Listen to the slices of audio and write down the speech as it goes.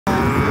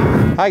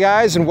Hi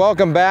guys, and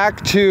welcome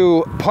back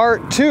to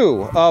part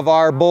 2 of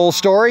our bull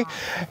story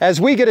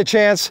as we get a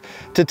chance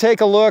to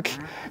take a look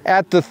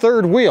at the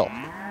third wheel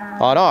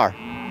on Our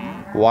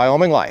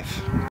Wyoming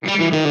Life.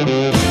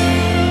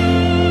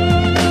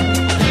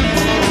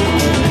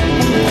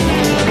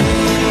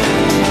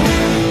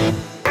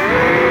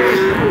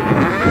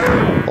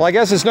 Well, I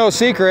guess it's no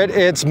secret,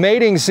 it's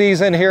mating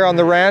season here on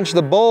the ranch.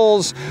 The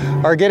bulls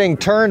are getting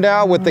turned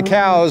out with the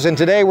cows, and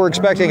today we're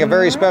expecting a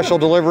very special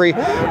delivery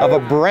of a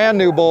brand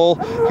new bull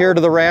here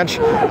to the ranch.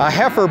 A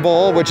heifer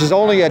bull, which is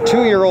only a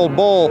 2-year-old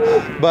bull,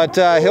 but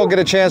he'll get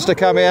a chance to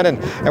come in, and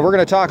we're going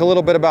to talk a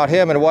little bit about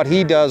him and what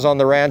he does on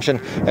the ranch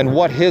and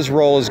what his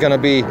role is going to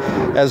be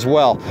as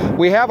well.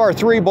 We have our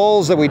 3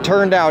 bulls that we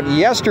turned out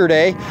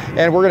yesterday,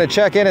 and we're going to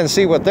check in and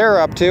see what they're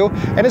up to,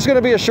 and it's going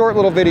to be a short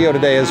little video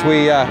today as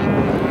we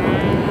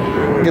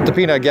get the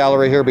peanut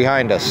gallery here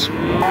behind us.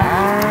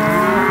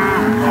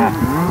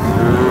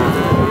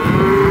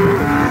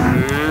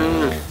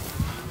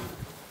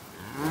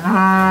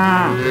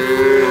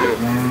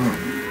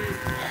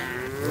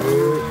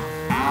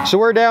 So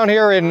we're down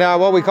here in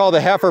what we call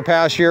the heifer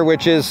pasture,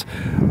 which is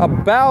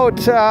about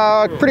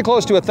pretty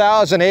close to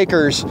 1,000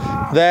 acres.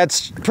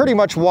 That's pretty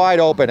much wide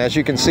open, as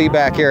you can see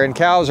back here, and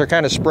cows are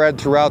kind of spread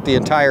throughout the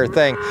entire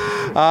thing.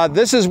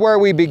 This is where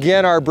we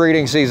begin our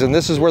breeding season.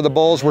 This is where the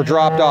bulls were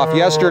dropped off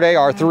yesterday,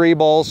 our 3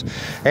 bulls,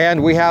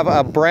 and we have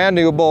a brand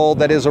new bull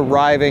that is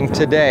arriving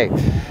today.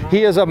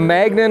 He is a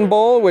Magnan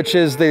bull, which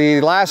is the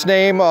last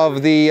name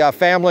of the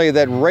family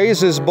that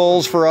raises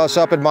bulls for us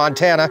up in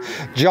Montana.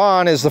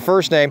 John is the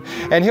first name,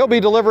 and he'll be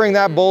delivering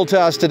that bull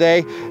to us today,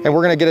 and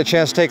we're going to get a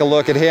chance to take a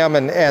look at him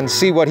and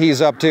see what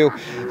he's up to,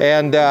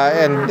 and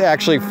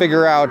actually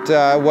figure out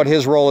what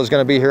his role is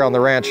going to be here on the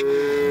ranch.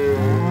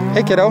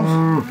 Hey kiddo,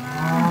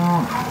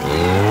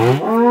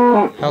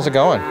 how's it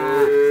going?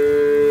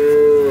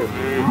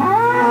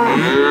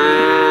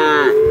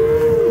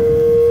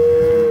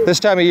 This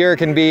time of year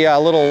can be a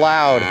little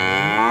loud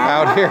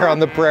out here on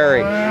the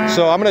prairie.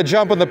 So I'm going to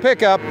jump in the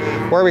pickup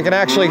where we can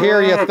actually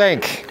hear you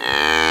think.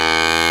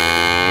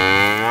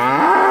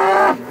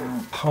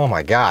 Oh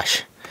my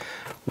gosh.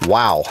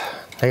 Wow.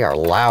 They are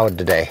loud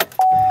today.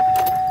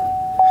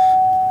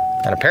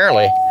 And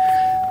apparently,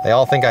 they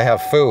all think I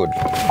have food.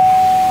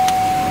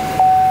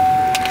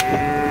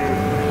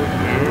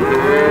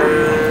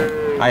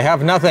 I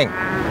have nothing.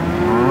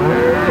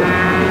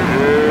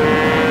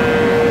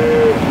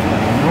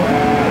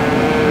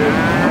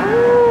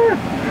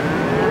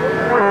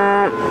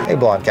 Hey,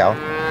 blonde cow.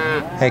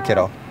 Hey,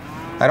 kiddo.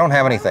 I don't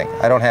have anything.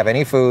 I don't have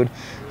any food.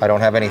 I don't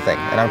have anything.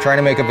 And I'm trying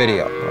to make a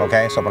video,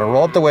 okay? So I'm gonna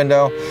roll up the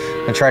window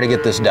and try to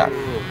get this done.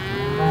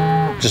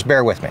 Just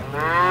bear with me.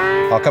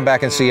 I'll come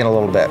back and see you in a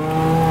little bit.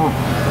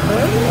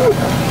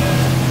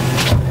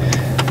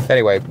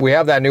 Anyway, we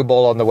have that new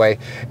bull on the way,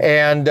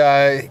 and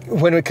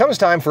when it comes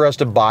time for us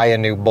to buy a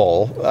new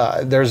bull,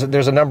 there's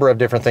a number of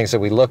different things that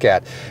we look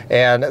at,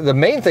 and the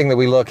main thing that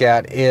we look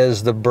at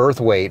is the birth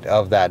weight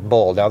of that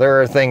bull. Now,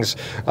 there are things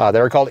that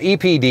are called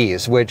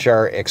EPDs, which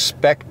are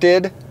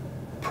expected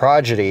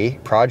progeny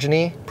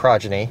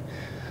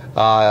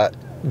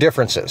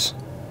differences,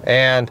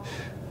 and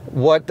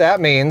what that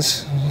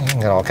means,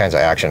 got all kinds of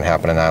action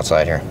happening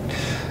outside here.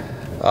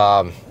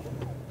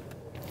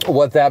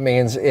 What that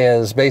means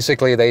is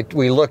basically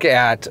we look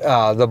at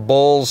the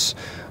bull's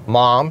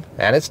mom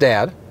and its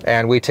dad,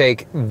 and we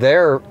take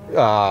their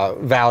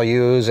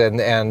values and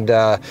kind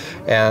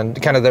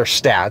of their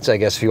stats, I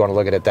guess, if you want to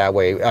look at it that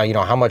way. You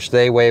know, how much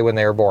they weigh when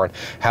they were born,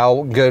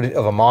 how good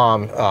of a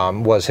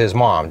mom was his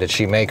mom, did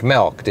she make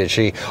milk, did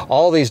she,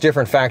 all these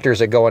different factors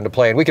that go into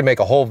play, and we can make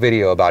a whole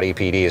video about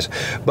EPDs.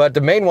 But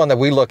the main one that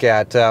we look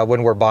at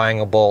when we're buying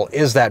a bull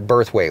is that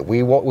birth weight.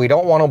 We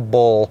don't want a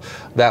bull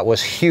that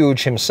was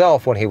huge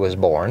himself when he was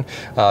born,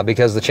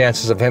 because the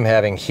chances of him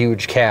having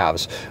huge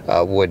calves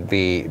would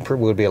be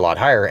a lot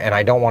higher, and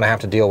I don't want to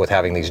have to deal with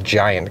having these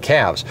giant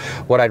calves.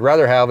 What I'd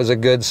rather have is a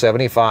good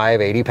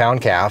 75,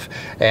 80-pound calf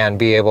and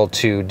be able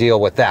to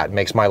deal with that. It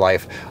makes my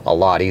life a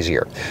lot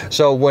easier.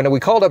 So when we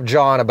called up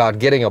John about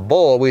getting a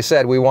bull, we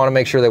said we want to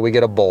make sure that we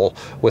get a bull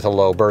with a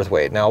low birth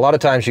weight. Now, a lot of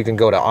times you can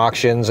go to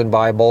auctions and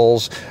buy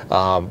bulls,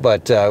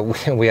 but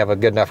we have a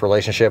good enough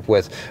relationship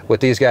with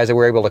these guys that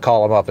we're able to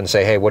call them up and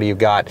say, hey, what do you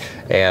got,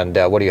 and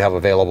what do you have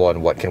available,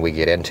 and what can we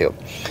get into?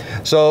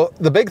 So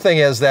the big thing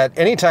is that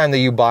anytime that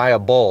you buy a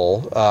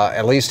bull,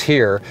 at least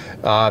here,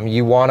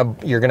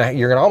 you're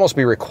gonna almost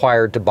be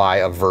required to buy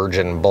a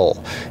virgin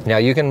bull. Now,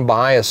 you can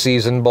buy a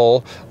seasoned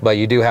bull, but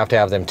you do have to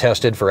have them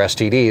tested for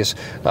STDs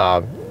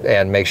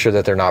and make sure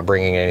that they're not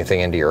bringing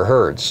anything into your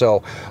herd.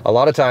 So a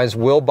lot of times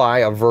we'll buy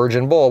a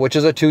virgin bull, which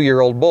is a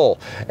 2-year-old bull,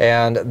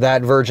 and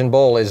that virgin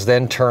bull is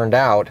then turned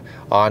out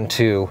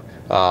onto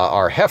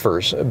our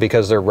heifers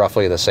because they're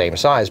roughly the same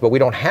size. But we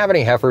don't have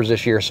any heifers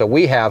this year, so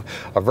we have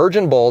a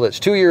virgin bull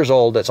that's 2 years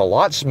old, that's a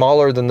lot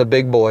smaller than the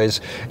big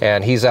boys,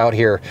 and he's out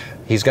here,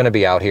 he's going to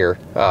be out here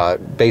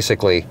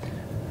basically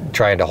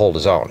trying to hold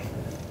his own.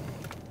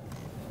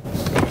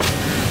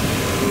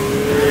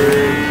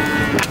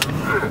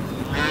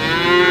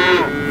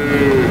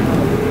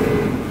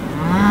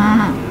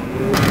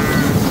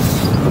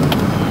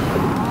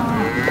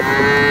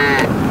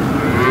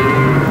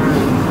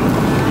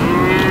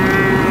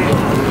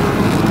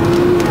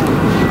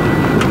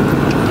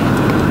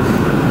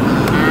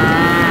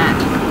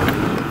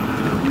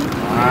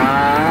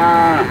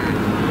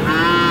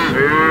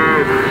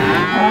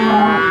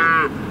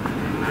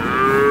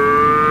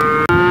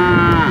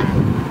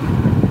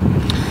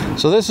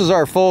 So this is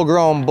our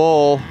full-grown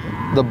bull,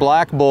 the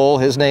black bull.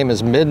 His name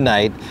is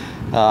Midnight.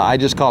 I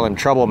just call him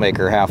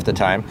Troublemaker half the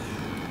time.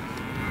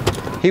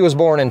 He was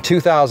born in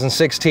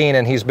 2016,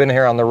 and he's been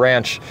here on the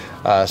ranch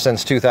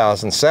since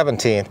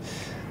 2017.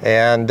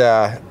 And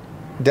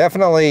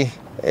definitely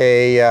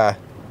a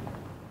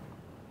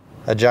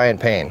giant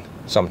pain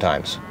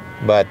sometimes,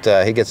 but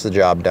he gets the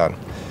job done.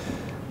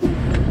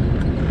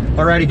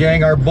 Alrighty,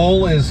 gang, our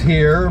bull is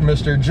here.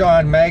 Mr.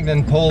 John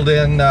Magnan pulled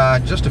in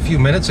just a few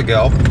minutes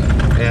ago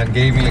and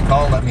gave me a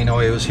call, let me know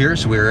he was here,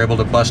 so we were able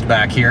to bust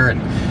back here, and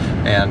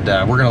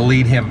we're going to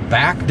lead him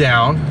back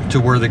down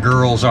to where the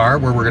girls are,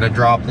 where we're going to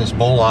drop this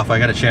bull off. I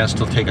got a chance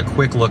to take a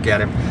quick look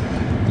at him.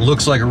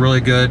 Looks like a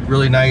really good,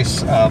 really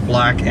nice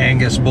black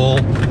Angus bull.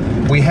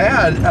 We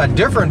had a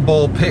different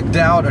bull picked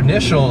out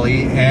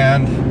initially,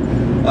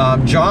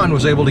 and John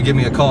was able to give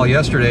me a call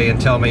yesterday and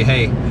tell me,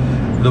 hey,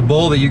 the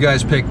bull that you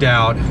guys picked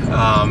out,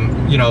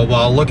 you know,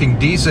 while looking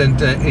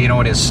decent, you know,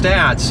 in his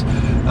stats,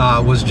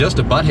 was just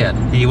a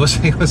butthead. He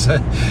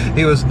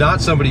was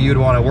not somebody you'd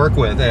want to work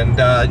with.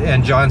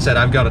 And John said,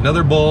 I've got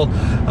another bull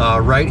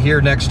right here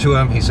next to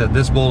him. He said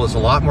this bull is a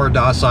lot more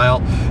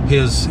docile.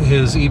 His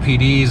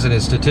EPDs and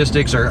his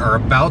statistics are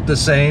about the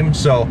same.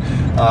 So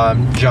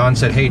John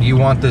said, hey, do you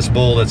want this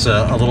bull that's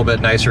a little bit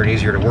nicer and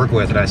easier to work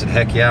with? And I said,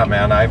 heck yeah,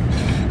 man.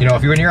 You know,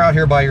 when you're out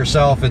here by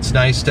yourself, it's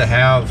nice to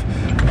have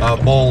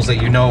bulls that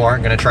you know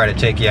aren't going to try to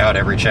take you out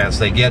every chance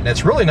they get. And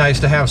it's really nice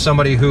to have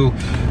somebody who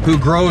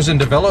grows and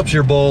develops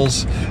your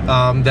bulls,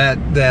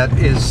 that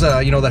is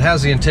you know, that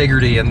has the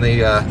integrity and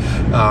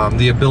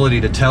the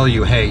ability to tell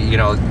you, hey, you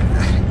know,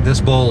 this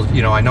bull,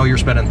 you know, I know you're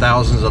spending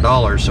thousands of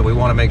dollars, so we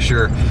want to make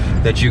sure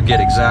that you get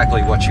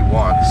exactly what you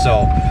want.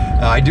 So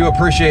I do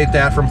appreciate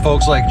that from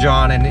folks like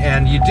John,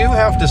 and you do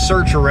have to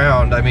search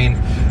around. I mean,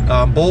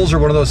 bulls are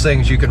one of those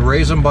things, you can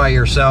raise them by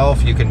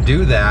yourself, you can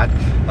do that.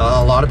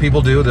 A lot of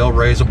people do. They'll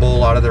raise a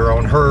bull out of their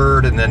own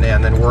herd and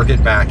then work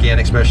it back in,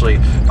 especially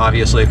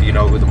obviously if you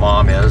know who the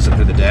mom is and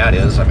who the dad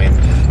is. I mean,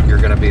 you're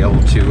going to be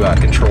able to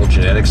control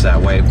genetics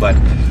that way. But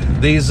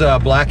these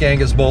black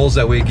Angus bulls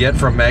that we get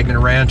from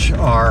Magnan Ranch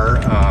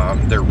are,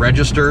 they're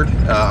registered.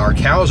 Our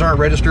cows aren't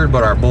registered,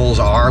 but our bulls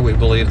are. We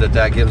believe that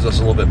that gives us a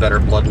little bit better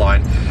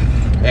bloodline.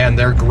 And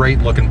they're great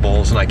looking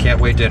bulls, and I can't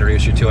wait to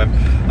introduce you to him.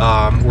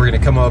 We're gonna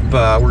come up,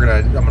 I'm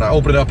gonna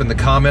open it up in the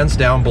comments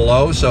down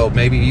below, so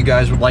maybe you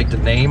guys would like to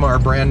name our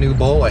brand new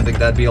bull. I think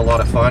that'd be a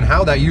lot of fun.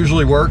 How that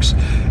usually works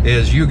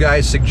is you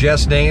guys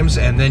suggest names,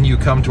 and then you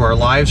come to our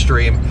live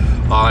stream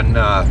on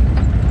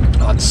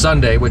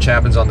Sunday, which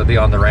happens on the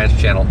Beyond the Ranch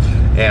channel,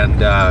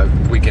 and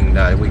we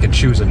can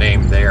choose a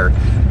name there.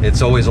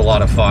 It's always a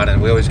lot of fun,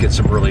 and we always get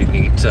some really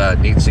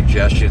neat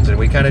suggestions, and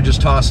we kind of just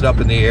toss it up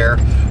in the air.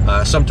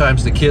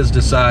 Sometimes the kids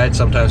decide,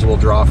 sometimes we'll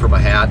draw from a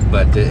hat,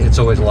 but it's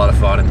always a lot of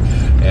fun,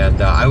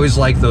 and I always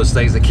like those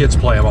things. The kids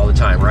play them all the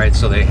time, right?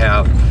 So they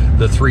have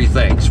the three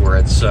things where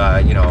it's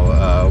you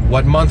know,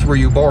 what month were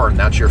you born?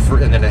 That's your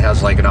first, and then it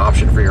has like an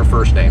option for your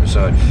first name.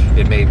 So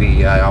it may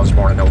be I was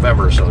born in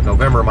November, so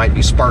November might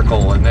be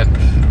Sparkle, and then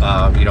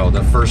you know,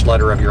 the first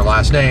letter of your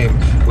last name,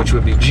 which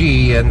would be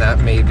G, and that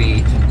may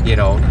be, you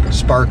know,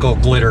 Sparkle,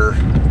 Glitter,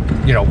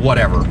 you know,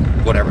 whatever,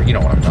 you know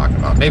what I'm talking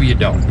about. Maybe you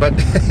don't, but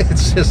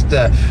it's just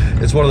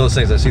it's one of those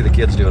things. I see the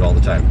kids do it all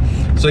the time.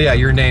 So yeah,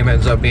 your name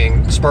ends up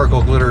being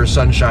Sparkle, Glitter,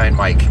 Sunshine,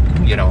 Mike,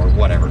 you know, or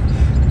whatever.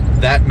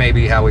 That may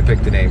be how we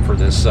picked the name for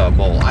this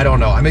bull. I don't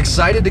know. I'm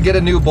excited to get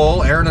a new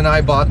bull. Erin and I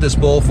bought this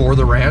bull for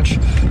the ranch,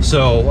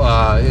 so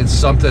it's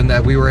something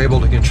that we were able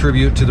to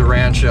contribute to the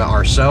ranch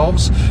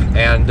ourselves,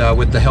 and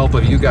with the help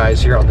of you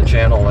guys here on the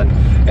channel,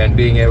 and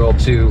being able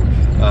to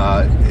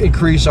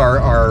increase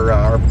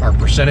our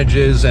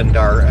percentages and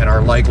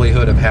our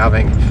likelihood of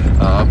having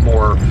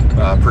more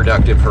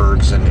productive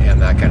herds and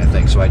that kind of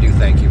thing. So I do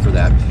thank you for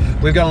that.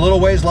 We've got a little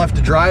ways left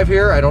to drive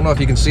here. I don't know if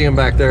you can see him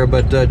back there,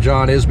 but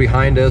John is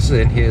behind us,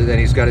 and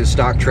he's got his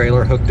stock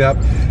trailer hooked up,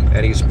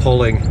 and he's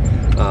pulling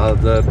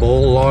the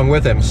bull along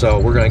with him. So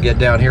we're going to get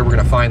down here. We're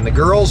going to find the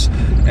girls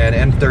and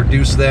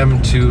introduce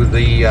them to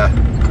the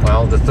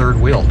well, the third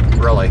wheel,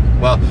 really.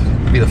 Well,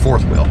 it'd be the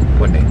fourth wheel,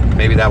 wouldn't it?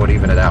 Maybe that would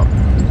even it out.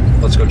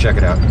 Let's go check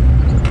it out.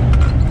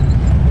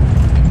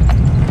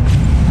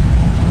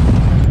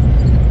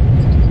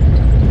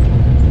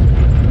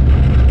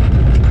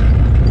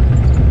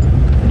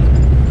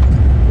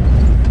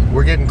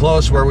 We're getting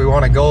close where we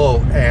want to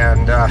go,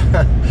 and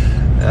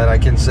I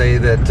can say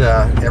that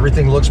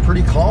everything looks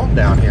pretty calm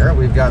down here.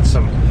 We've got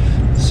some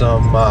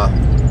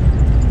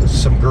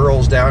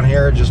girls down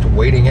here just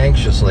waiting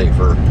anxiously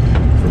for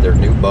their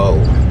new beau.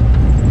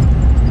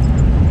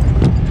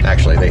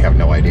 Actually, they have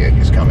no idea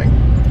he's coming.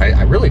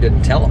 I really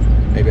didn't tell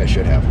them. Maybe I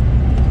should have.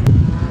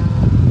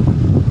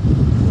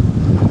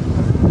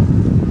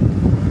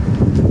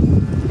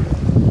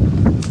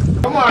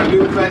 Come on,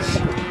 Doofus.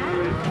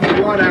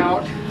 Run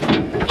out.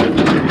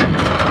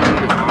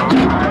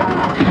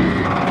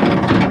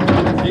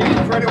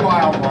 He's pretty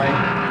wild,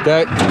 Mike.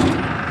 Okay.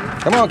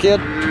 Come on, kid.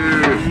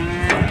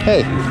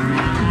 Hey.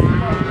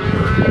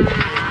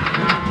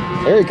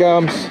 There he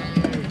comes.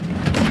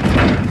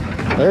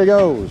 There he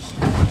goes.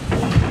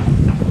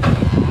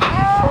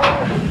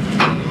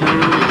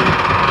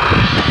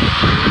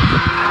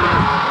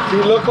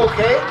 Does he look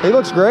okay? He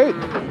looks great.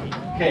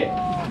 Okay.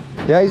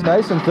 Yeah, he's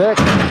nice and thick.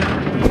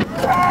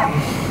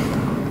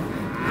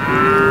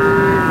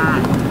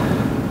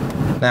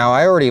 Now,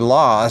 I already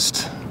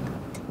lost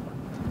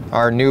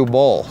our new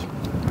bull.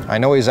 I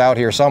know he's out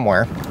here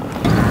somewhere.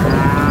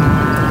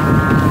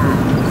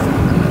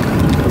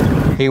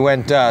 He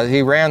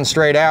ran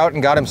straight out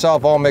and got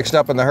himself all mixed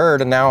up in the herd,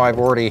 and now I've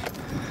already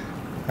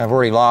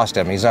lost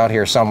him. He's out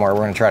here somewhere.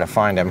 We're gonna try to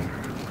find him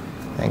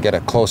and get a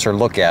closer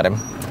look at him.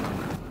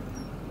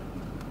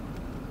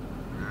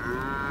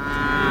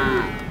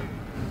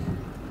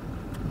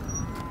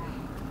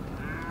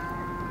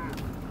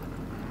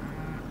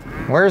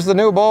 Where's the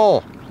new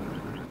bull?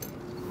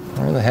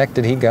 Where the heck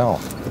did he go?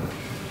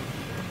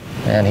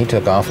 Man, he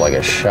took off like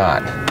a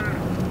shot.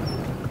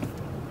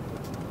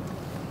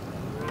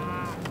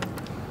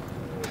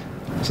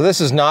 So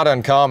this is not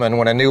uncommon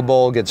when a new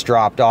bull gets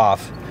dropped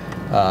off,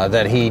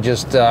 that he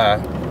just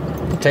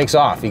takes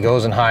off. He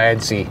goes and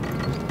hides, he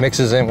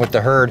mixes in with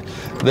the herd.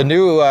 The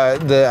new,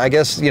 I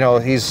guess, you know,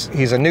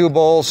 he's a new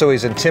bull, so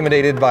he's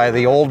intimidated by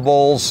the old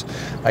bulls.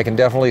 I can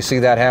definitely see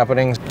that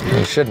happening.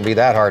 He shouldn't be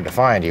that hard to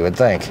find, you would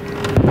think.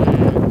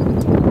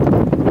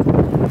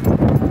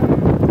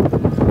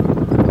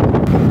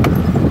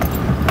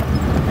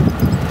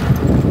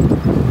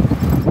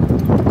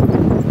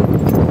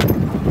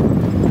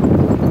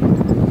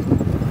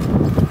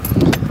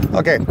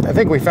 Okay, I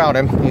think we found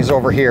him. He's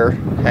over here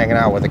hanging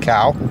out with a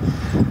cow.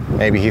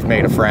 Maybe he's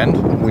made a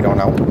friend. We don't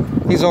know.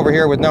 He's over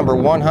here with number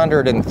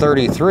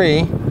 133.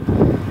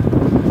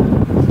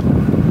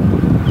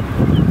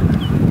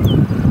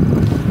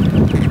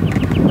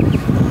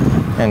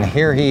 And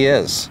here he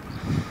is.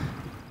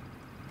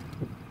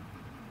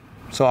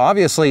 So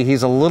obviously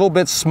he's a little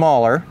bit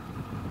smaller.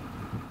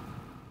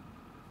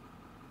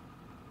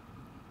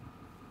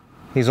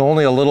 He's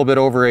only a little bit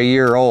over a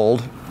year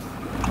old.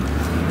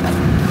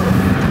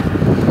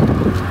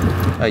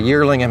 A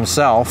yearling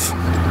himself.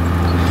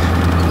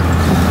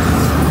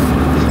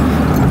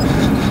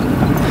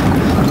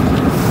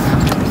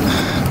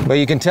 But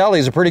you can tell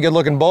he's a pretty good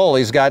looking bull.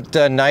 He's got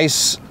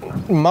nice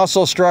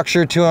muscle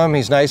structure to him.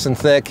 He's nice and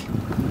thick.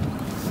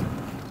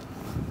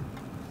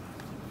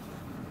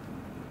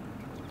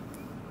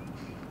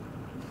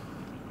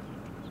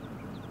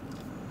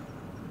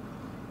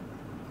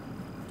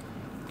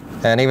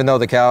 And even though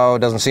the cow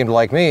doesn't seem to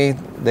like me,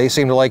 they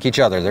seem to like each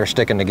other. They're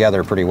sticking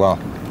together pretty well.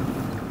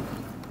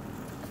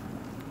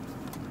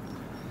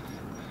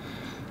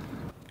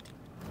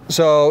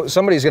 So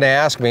somebody's going to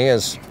ask me,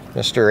 as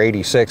Mr.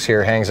 86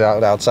 here hangs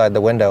out outside the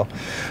window,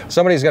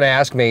 somebody's going to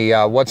ask me,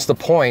 what's the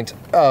point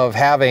of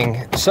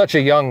having such a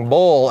young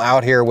bull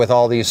out here with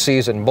all these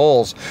seasoned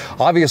bulls?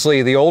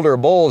 Obviously, the older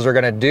bulls are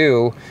going to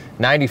do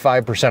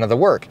 95% of the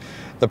work.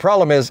 The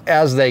problem is,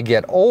 as they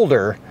get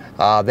older,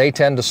 they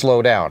tend to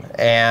slow down.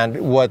 And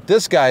what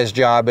this guy's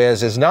job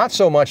is not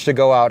so much to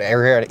go out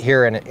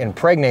here and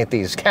impregnate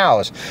these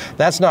cows.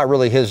 That's not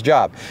really his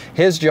job.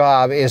 His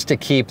job is to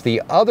keep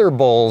the other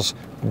bulls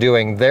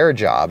doing their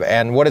job.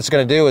 And what it's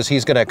going to do is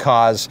he's going to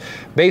cause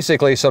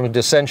basically some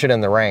dissension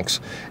in the ranks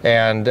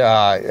and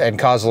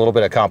cause a little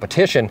bit of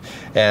competition,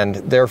 and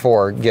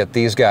therefore get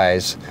these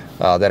guys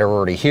that are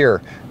already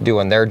here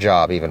doing their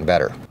job even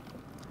better.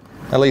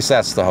 At least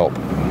that's the hope.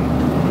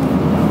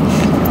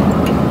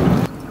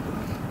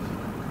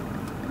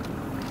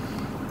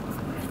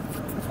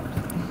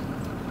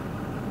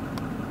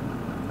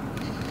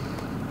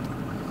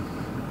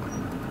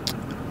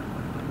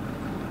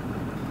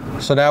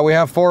 So now we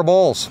have 4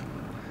 bulls.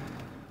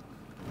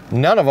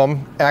 None of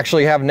them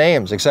actually have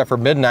names except for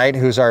Midnight,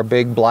 who's our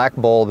big black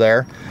bull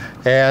there.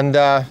 And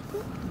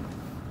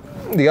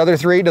the other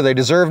 3, do they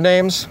deserve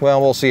names?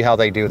 Well, we'll see how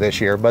they do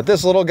this year. But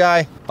this little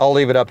guy, I'll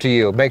leave it up to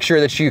you. Make sure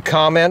that you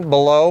comment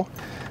below.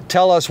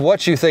 Tell us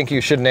what you think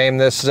you should name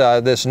this,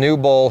 this new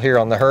bull here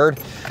on the herd.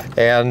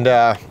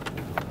 And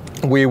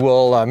we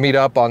will meet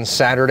up on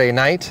Sunday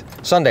night,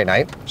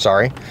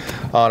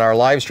 on our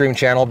live stream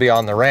channel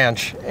Beyond the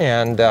Ranch,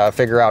 and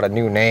figure out a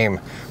new name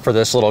for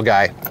this little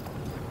guy.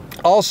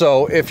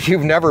 Also, if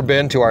you've never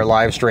been to our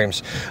live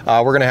streams,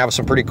 we're going to have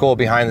some pretty cool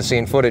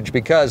behind-the-scene footage,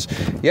 because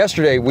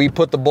yesterday we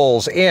put the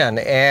bulls in,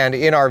 and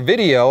in our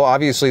video,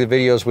 obviously the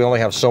videos, we only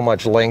have so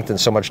much length and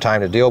so much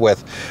time to deal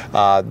with,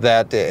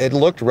 that it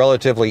looked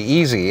relatively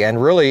easy.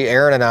 And really,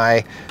 Erin and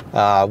I,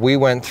 we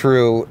went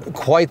through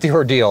quite the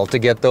ordeal to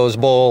get those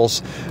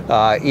bulls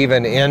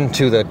even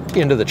into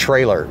the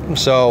trailer.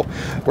 So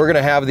we're going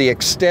to have the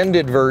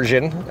extended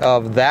version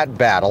of that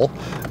battle.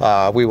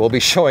 We will be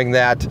showing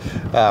that,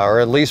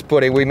 or at least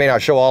we may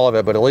not show all of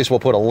it, but at least we'll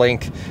put a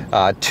link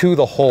to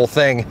the whole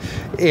thing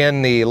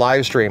in the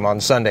live stream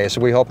on Sunday. So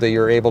we hope that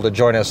you're able to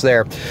join us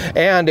there.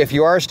 And if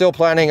you are still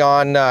planning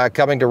on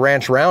coming to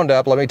Ranch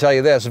Roundup, let me tell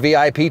you this: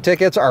 VIP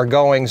tickets are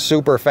going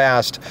super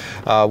fast.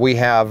 We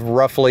have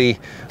roughly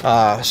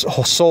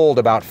sold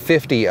about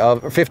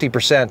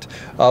 50%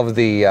 of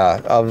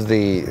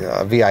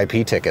the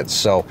VIP tickets.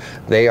 So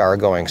they are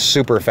going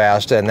super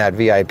fast, and that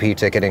VIP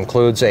ticket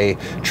includes a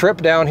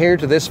trip down here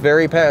to this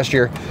very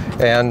pasture,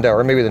 and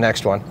or maybe the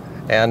next one,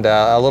 and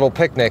a little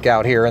picnic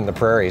out here in the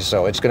prairies.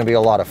 So it's going to be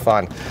a lot of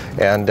fun,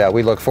 and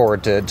we look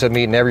forward to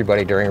meeting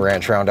everybody during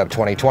Ranch Roundup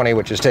 2020,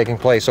 which is taking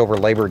place over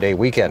Labor Day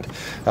weekend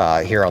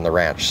here on the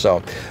ranch.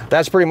 So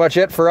that's pretty much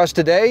it for us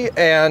today,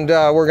 and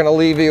we're going to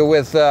leave you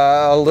with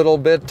a little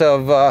bit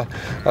of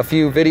a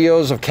few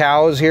videos of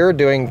cows here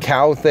doing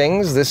cow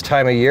things this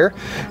time of year,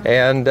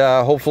 and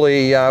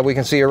hopefully we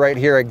can see you right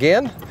here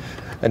again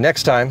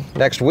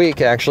next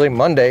week, actually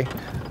Monday,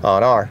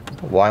 on Our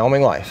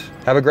Wyoming Life.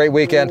 Have a great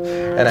weekend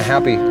and a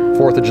happy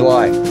 4th of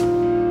July.